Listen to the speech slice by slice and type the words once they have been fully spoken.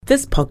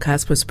This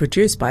podcast was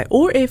produced by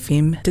OAR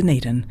FM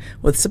Dunedin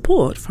with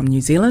support from New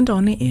Zealand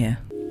On Air.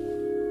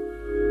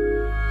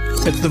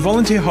 It's the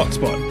Volunteer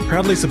Hotspot,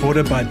 proudly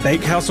supported by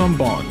Bakehouse on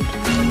Bond.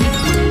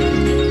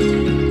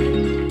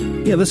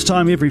 Yeah, this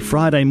time every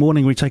Friday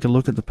morning we take a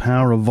look at the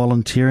power of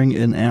volunteering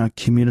in our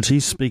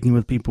communities, speaking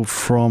with people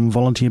from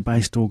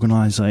volunteer-based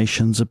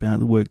organisations about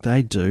the work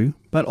they do.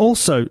 But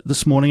also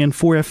this morning, and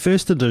for our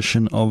first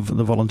edition of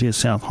the Volunteer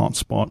South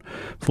Hotspot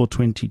for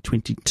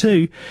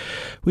 2022,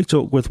 we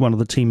talk with one of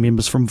the team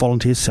members from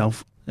Volunteer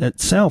South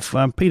itself.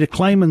 Peter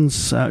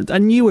Claman's a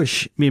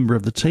newish member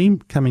of the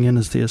team, coming in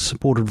as their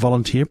supported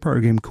volunteer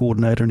program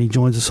coordinator, and he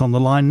joins us on the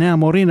line now.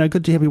 Morena,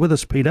 good to have you with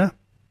us, Peter.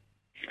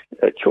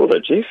 Kia ora,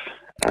 Jeff.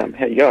 How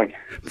are you going?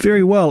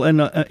 Very well,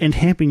 and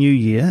Happy New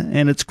Year.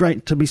 And it's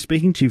great to be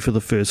speaking to you for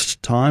the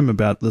first time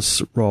about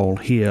this role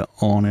here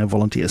on our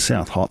Volunteer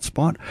South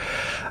Hotspot.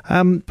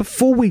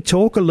 Before we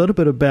talk a little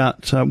bit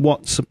about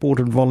what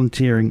supported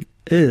volunteering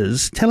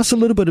is, tell us a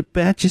little bit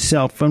about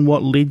yourself and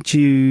what led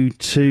you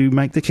to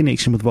make the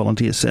connection with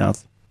Volunteer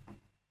South.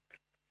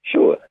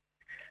 Sure.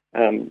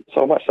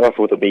 So I might start off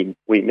with a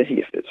wee mitty,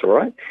 if that's all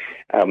right.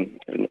 And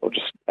I'll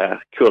just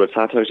kia ora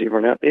tātou to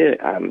everyone out there,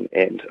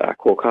 and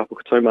ko kāpu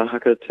katoa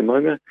haka te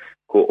maunga,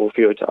 ko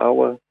ōwhio te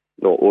awa,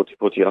 no o te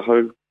poti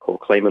aho, ko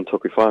Claman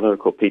toku whānau,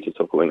 ko Peter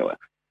toku ingoa.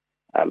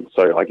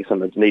 So I guess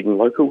I'm a Dunedin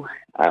local.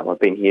 I've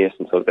been here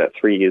since I was about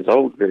 3 years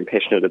old, very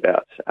passionate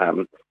about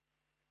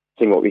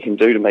seeing what we can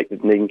do to make the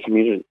Dunedin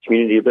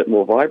community a bit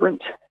more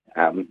vibrant,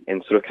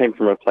 and sort of came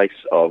from a place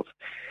of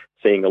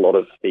seeing a lot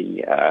of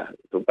the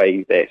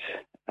way that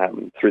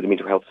through the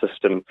mental health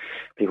system,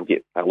 people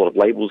get a lot of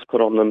labels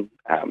put on them,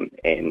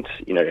 and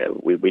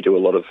we do a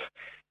lot of,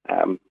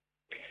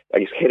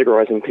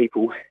 categorising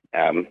people,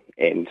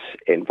 and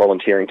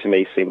volunteering to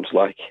me seems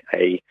like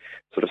a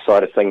sort of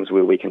side of things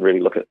where we can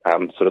really look at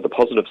sort of the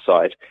positive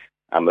side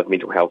of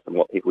mental health and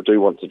what people do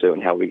want to do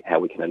and how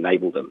we can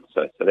enable them.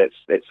 So that's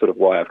sort of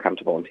why I've come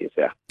to Volunteer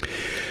South.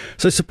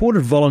 So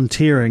supported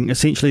volunteering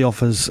essentially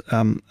offers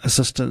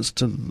assistance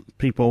to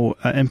people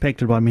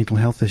impacted by mental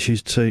health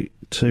issues to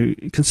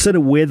consider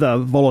whether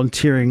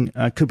volunteering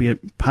could be a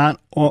part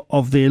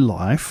of their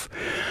life.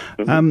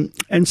 Mm-hmm.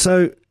 And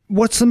so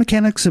what's the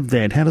mechanics of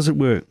that? How does it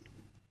work?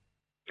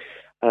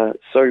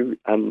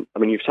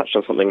 You've touched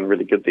on something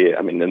really good there.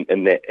 I mean,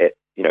 in that it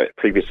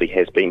previously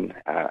has been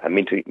a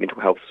mental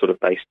health sort of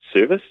based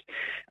service,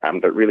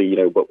 but really,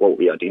 what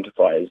we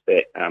identify is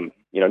that,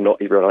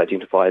 not everyone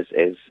identifies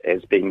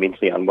as being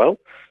mentally unwell,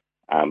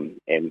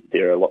 and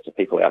there are lots of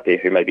people out there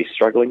who may be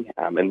struggling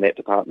in that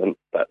department,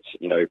 but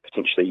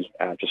potentially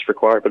just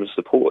require a bit of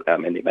support,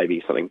 and it may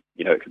be something,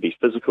 it could be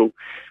physical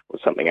or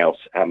something else.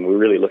 We're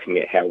really looking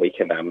at how we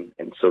can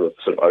and sort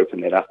of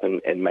open that up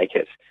and make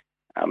it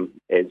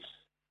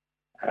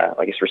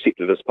as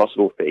receptive as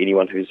possible for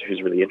anyone who's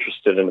really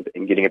interested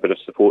in getting a bit of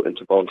support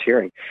into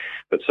volunteering.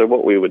 But so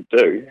what we would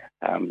do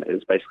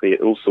is basically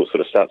it all sort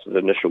of starts with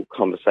an initial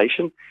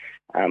conversation.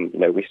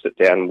 We sit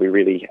down and we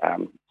really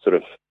sort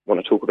of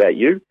want to talk about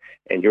you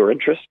and your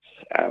interests,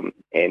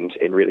 and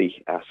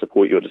really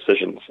support your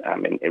decisions.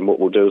 And what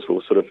we'll do is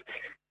we'll sort of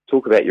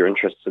talk about your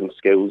interests and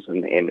skills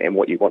and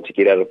what you want to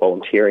get out of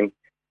volunteering.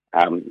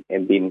 And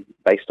then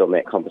based on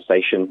that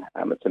conversation,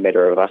 it's a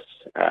matter of us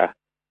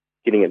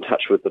getting in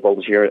touch with the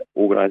volunteer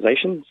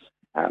organisations,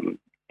 and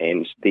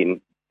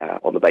then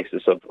on the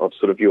basis of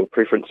sort of your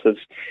preferences,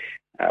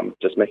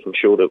 just making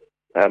sure that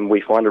we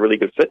find a really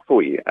good fit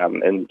for you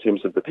in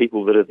terms of the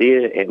people that are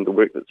there and the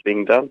work that's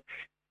being done.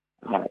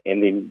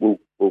 And then we'll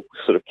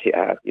sort of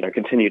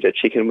continue to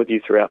check in with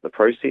you throughout the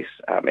process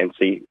and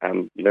see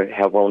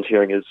how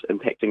volunteering is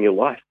impacting your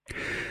life,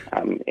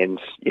 and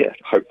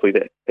hopefully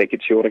that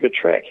gets you on a good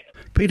track.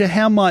 Peter,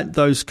 how might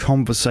those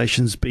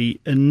conversations be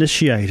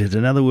initiated?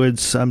 In other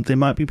words, there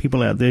might be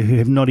people out there who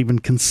have not even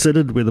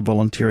considered whether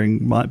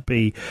volunteering might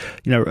be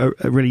a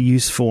really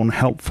useful and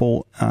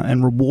helpful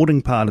and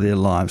rewarding part of their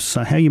lives.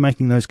 So how are you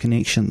making those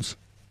connections?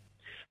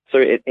 So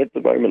at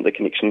the moment, the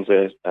connections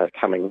are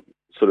coming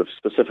sort of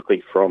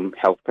specifically from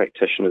health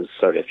practitioners.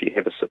 So if you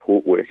have a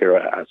support worker,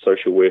 a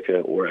social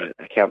worker, or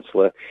a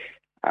counsellor,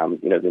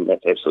 then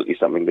that's absolutely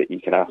something that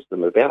you can ask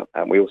them about.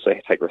 We also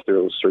take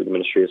referrals through the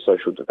Ministry of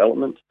Social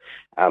Development,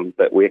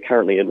 but we're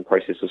currently in the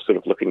process of sort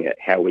of looking at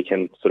how we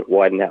can sort of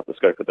widen out the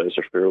scope of those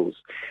referrals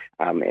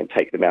and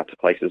take them out to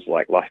places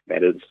like Life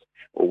Matters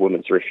or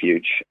Women's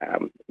Refuge,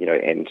 and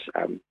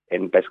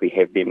basically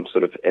have them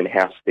sort of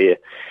in-house there,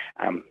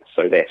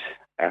 so that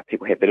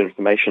people have that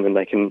information and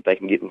they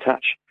can get in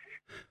touch.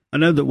 I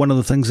know that one of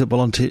the things that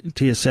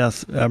Volunteer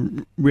South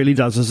really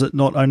does is it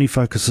not only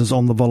focuses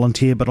on the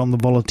volunteer, but on the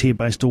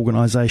volunteer-based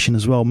organisation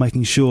as well,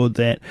 making sure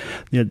that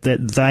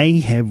that they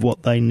have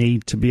what they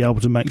need to be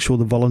able to make sure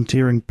the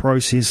volunteering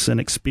process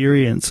and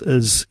experience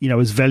is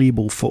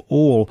valuable for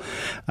all.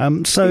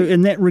 So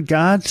in that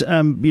regard,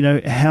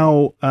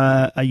 how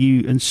are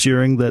you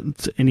ensuring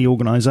that any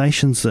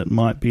organisations that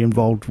might be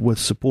involved with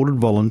supported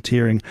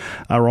volunteering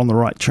are on the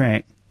right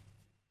track?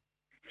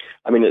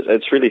 I mean,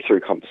 it's really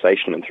through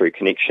conversation and through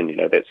connection.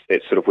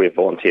 That's sort of where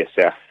Volunteer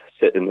South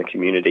sit in the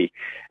community.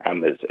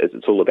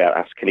 It's all about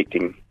us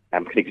connecting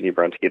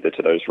everyone together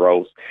to those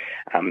roles,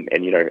 and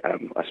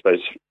I suppose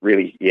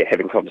really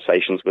having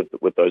conversations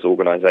with those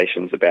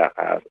organisations about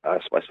I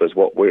suppose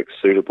what works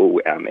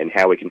suitable and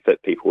how we can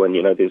fit people in.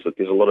 There's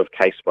a lot of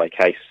case by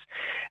case.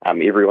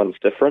 Everyone's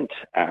different,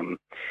 and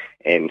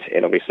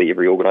obviously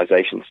every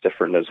organisation's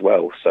different as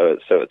well. So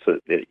it's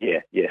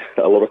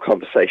a lot of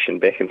conversation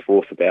back and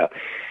forth about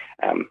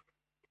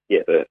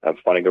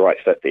finding the right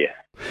fit there.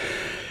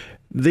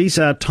 These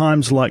are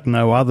times like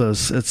no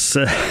others. It's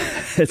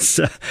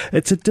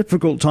a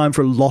difficult time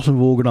for a lot of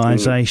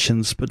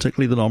organisations,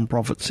 particularly the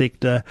non-profit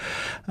sector,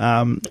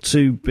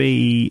 to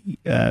be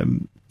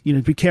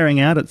be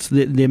carrying out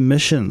their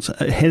missions.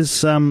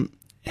 Has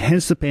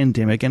the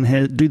pandemic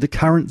and do the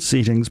current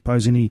settings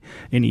pose any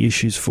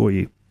issues for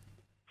you?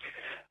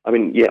 I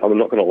mean, I'm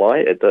not going to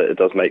lie, it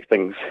does make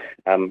things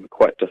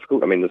quite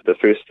difficult. I mean, the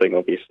first thing,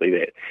 obviously,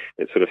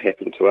 that sort of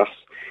happened to us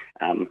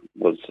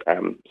was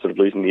sort of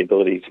losing the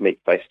ability to meet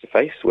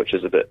face-to-face, which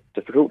is a bit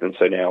difficult. And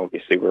so now,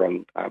 obviously, we're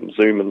on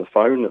Zoom and the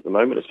phone at the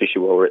moment,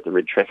 especially while we're at the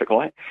red traffic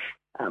light.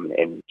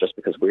 And just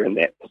because we're in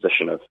that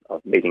position of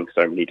meeting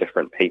so many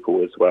different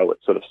people as well,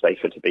 it's sort of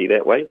safer to be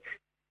that way.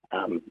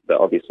 But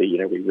obviously,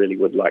 we really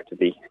would like to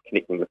be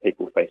connecting with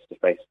people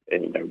face-to-face,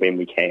 and when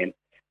we can.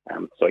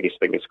 So I guess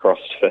fingers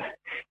crossed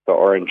for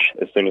Orange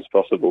as soon as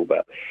possible,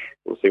 but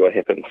we'll see what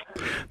happens.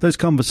 Those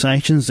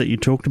conversations that you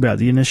talked about,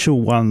 the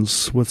initial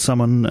ones with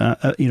someone,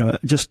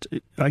 just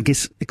I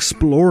guess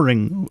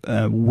exploring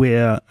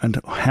where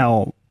and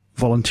how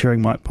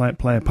volunteering might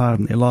play a part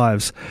in their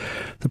lives.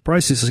 The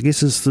process, I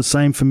guess, is the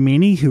same for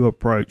many who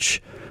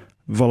approach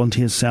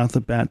Volunteers South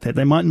about that.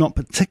 They might not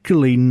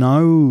particularly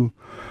know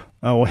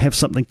or have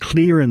something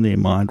clear in their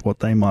mind what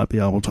they might be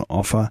able to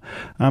offer.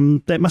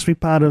 That must be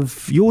part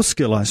of your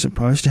skill, I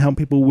suppose, to help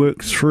people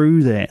work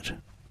through that.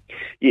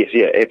 Yes,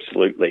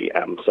 absolutely.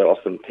 So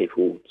often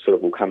people sort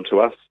of will come to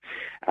us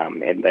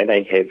and they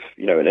may have,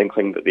 an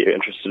inkling that they're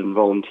interested in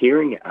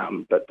volunteering,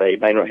 but they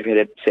may not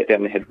have sat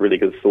down and had really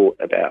good thought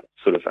about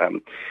sort of,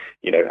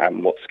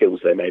 what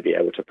skills they may be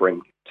able to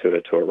bring to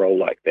a role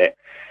like that.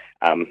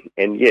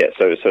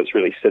 So it's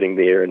really sitting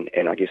there and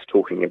I guess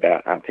talking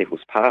about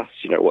people's past,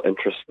 what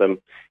interests them.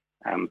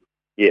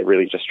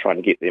 Really just trying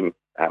to get them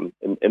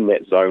in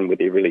that zone where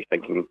they're really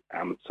thinking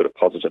sort of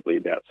positively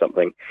about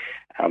something,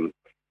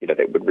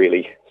 that would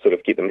really sort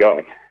of get them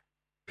going.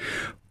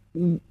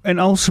 And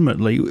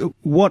ultimately,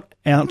 what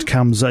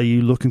outcomes are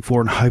you looking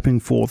for and hoping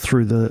for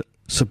through the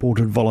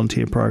supported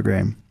volunteer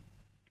program?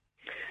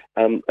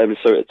 So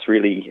it's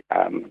really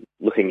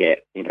looking at,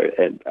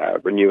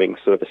 renewing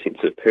sort of a sense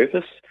of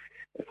purpose,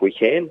 if we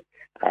can,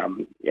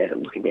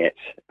 looking at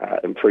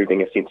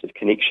improving a sense of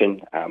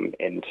connection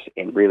and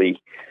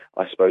really,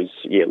 I suppose,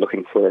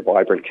 looking for a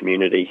vibrant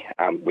community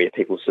where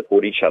people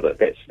support each other.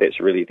 That's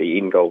really the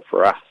end goal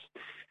for us.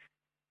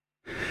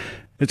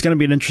 It's going to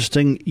be an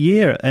interesting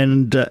year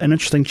and an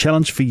interesting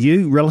challenge for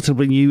you,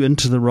 relatively new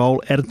into the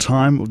role at a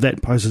time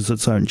that poses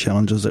its own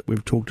challenges that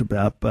we've talked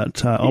about.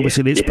 But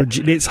obviously,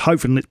 let's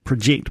hope and let's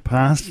project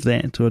past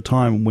that to a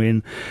time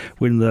when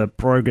the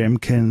program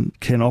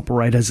can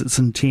operate as it's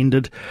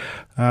intended.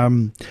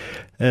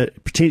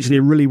 Potentially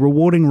a really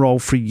rewarding role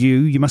for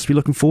you. You must be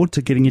looking forward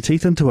to getting your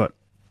teeth into it.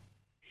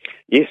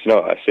 Yes,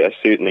 no, I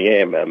certainly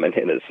am, and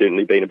it's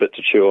certainly been a bit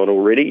to chew on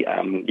already.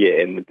 And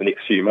the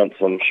next few months,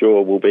 I'm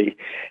sure, will be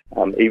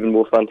even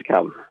more fun to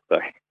come. So,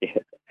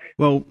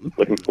 well,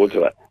 looking forward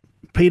to it.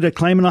 Peter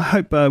Claman, I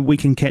hope we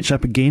can catch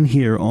up again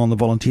here on the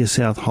Volunteer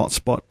South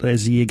Hotspot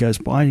as the year goes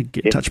by,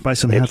 touch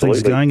base on how things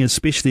are going,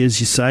 especially as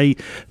you say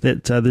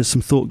that there's some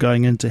thought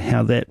going into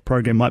how that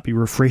program might be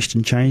refreshed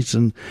and changed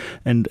and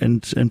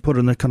put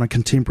in the kind of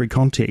contemporary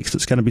context.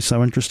 It's going to be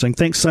so interesting.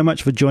 Thanks so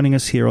much for joining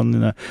us here on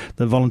the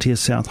Volunteer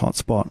South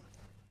Hotspot.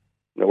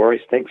 No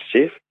worries. Thanks,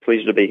 Jeff.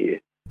 Pleasure to be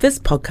here. This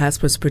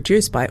podcast was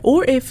produced by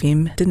OAR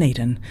FM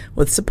Dunedin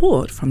with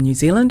support from New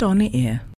Zealand On the Air.